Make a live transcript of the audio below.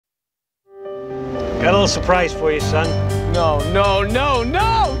Got a little surprise for you, son. No, no, no,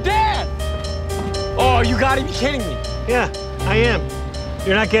 no, Dad! Oh, you gotta be kidding me. Yeah, I am.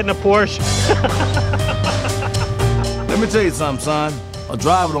 You're not getting a Porsche. Let me tell you something, son. A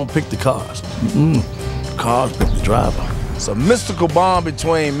driver don't pick the cars. Cars pick the driver. It's a mystical bond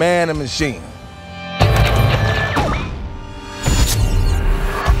between man and machine.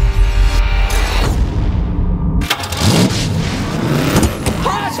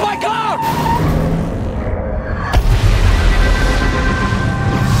 That's my car!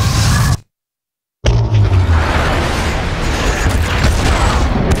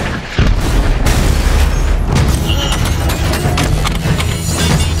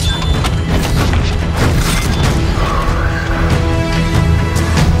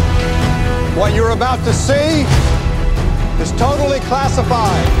 What you're about to see is totally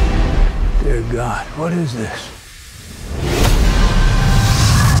classified. Dear God, what is this?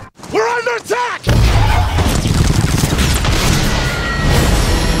 We're under attack!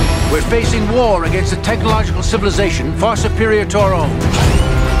 We're facing war against a technological civilization far superior to our own.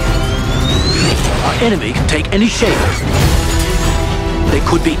 Our enemy can take any shape. They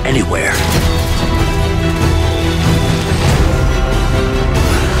could be anywhere.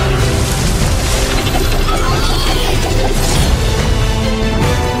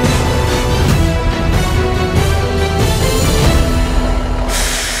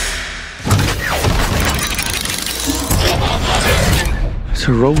 It's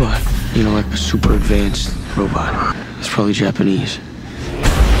a robot, you know, like a super advanced robot. It's probably Japanese.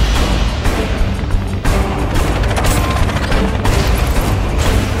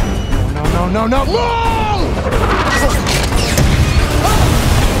 No, no, no, no!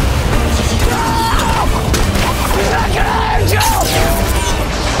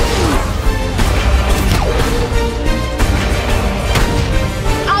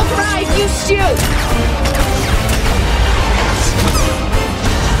 I'll drive, you shoot!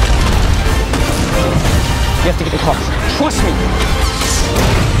 You have to get the car. Trust me.